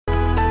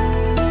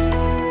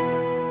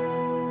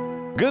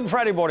Good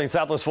Friday morning,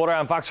 Southwest Florida.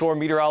 I'm Fox 4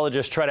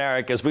 meteorologist Trent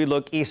Eric. As we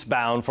look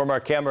eastbound from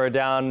our camera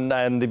down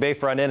in the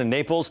Bayfront Inn in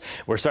Naples,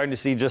 we're starting to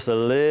see just a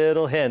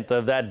little hint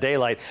of that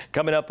daylight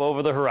coming up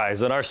over the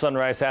horizon. Our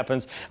sunrise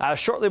happens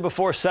shortly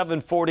before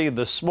 7:40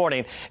 this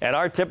morning, and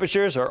our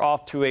temperatures are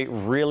off to a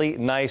really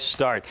nice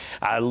start.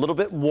 A little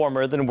bit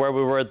warmer than where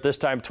we were at this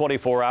time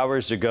 24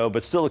 hours ago,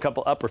 but still a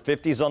couple upper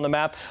 50s on the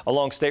map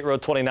along State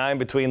Road 29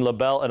 between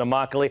LaBelle and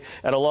Immokalee,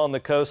 and along the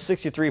coast,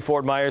 63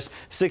 Fort Myers,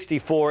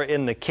 64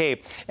 in the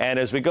Cape. And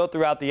as we go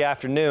throughout the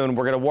afternoon,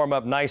 we're going to warm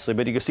up nicely,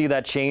 but you can see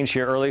that change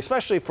here early,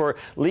 especially for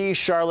Lee,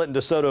 Charlotte, and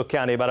DeSoto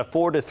County, about a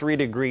 4 to 3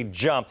 degree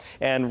jump,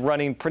 and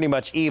running pretty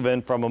much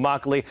even from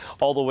Immokalee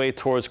all the way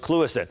towards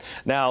Clewiston.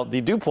 Now,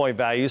 the dew point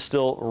value is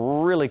still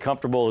really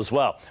comfortable as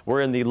well.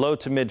 We're in the low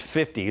to mid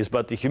 50s,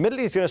 but the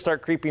humidity is going to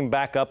start creeping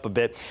back up a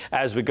bit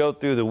as we go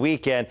through the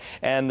weekend.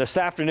 And this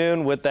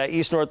afternoon, with that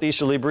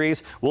east-northeasterly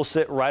breeze, we'll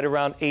sit right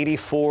around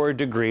 84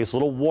 degrees, a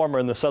little warmer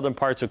in the southern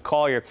parts of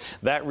Collier.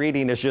 That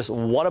reading is just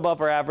one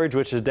above our average,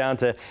 which is down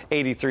to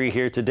 83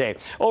 here today.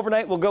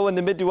 Overnight, we'll go in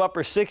the mid to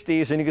upper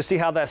 60s, and you can see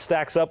how that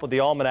stacks up with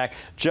the almanac,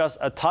 just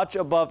a touch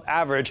above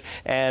average.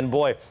 And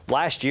boy,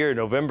 last year,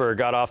 November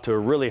got off to a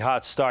really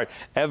hot start.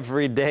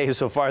 Every day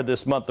so far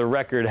this month, the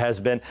record has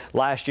been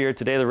last year.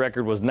 Today, the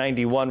record was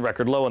 91,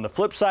 record low on the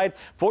flip side,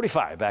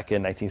 45 back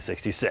in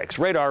 1966.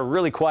 Radar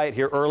really quiet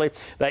here early.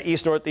 That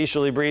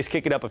east-northeasterly breeze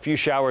kicking up a few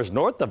showers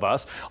north of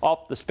us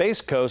off the Space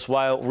Coast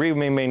while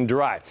remaining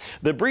dry.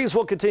 The breeze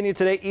will continue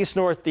today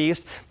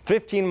east-northeast,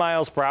 15 miles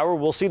per hour.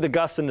 We'll see the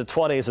gusts in the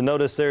 20s, and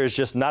notice there is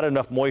just not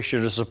enough moisture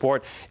to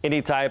support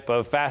any type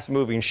of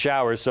fast-moving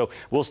showers. So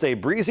we'll stay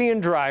breezy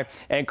and dry,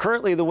 and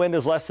currently the wind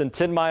is less than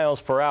 10 miles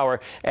per hour,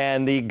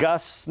 and the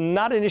gusts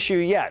not an issue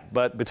yet,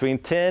 but between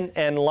 10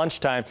 and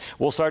lunchtime,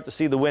 we'll start to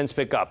see the winds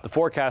pick up. The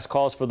forecast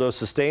calls for those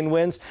sustained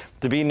winds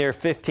to be near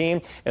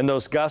 15 and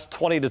those gusts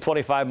 20 to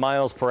 25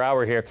 miles per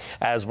hour here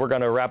as we're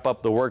going to wrap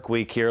up the work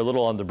week here a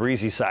little on the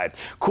breezy side.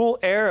 Cool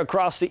air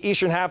across the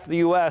eastern half of the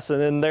U.S., and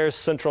then there's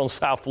central and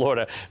south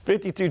Florida.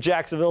 52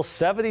 Jacksonville,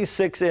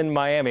 76 in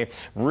Miami.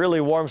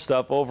 Really warm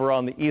stuff over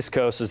on the East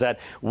Coast as that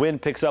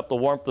wind picks up the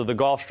warmth of the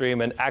Gulf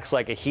Stream and acts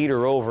like a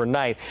heater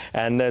overnight,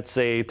 and that's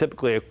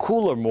typically a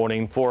cooler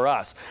morning for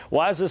us.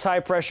 Well, as this high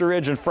pressure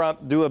ridge and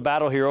front do a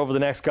battle here over the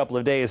next couple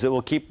of days, it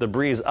will keep the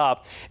breeze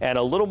up, and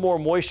a little more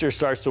moisture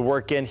starts to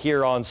work in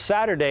here on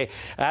Saturday.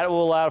 That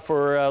will allow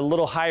for a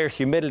little higher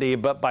humidity,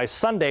 but by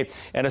Sunday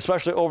and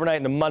especially overnight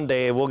into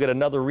Monday, we'll get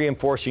another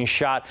reinforcing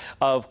shot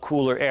of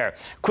cooler air.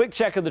 Quick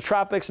check of the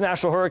tropics.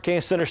 National Hurricane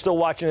Center still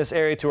watching this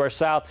area to our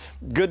south.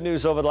 Good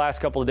news over the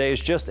last couple of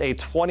days, just a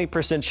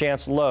 20%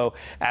 chance low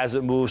as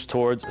it moves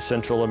towards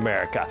Central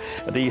America.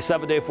 The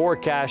 7-day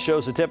forecast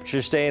shows the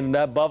temperature staying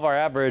above our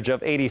average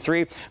of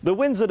 83. The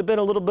winds that have been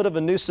a little bit of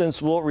a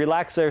nuisance will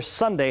relax there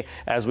Sunday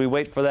as we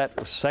wait for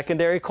that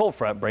secondary cold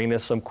front, bringing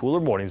us some cooler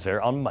mornings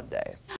there on Monday.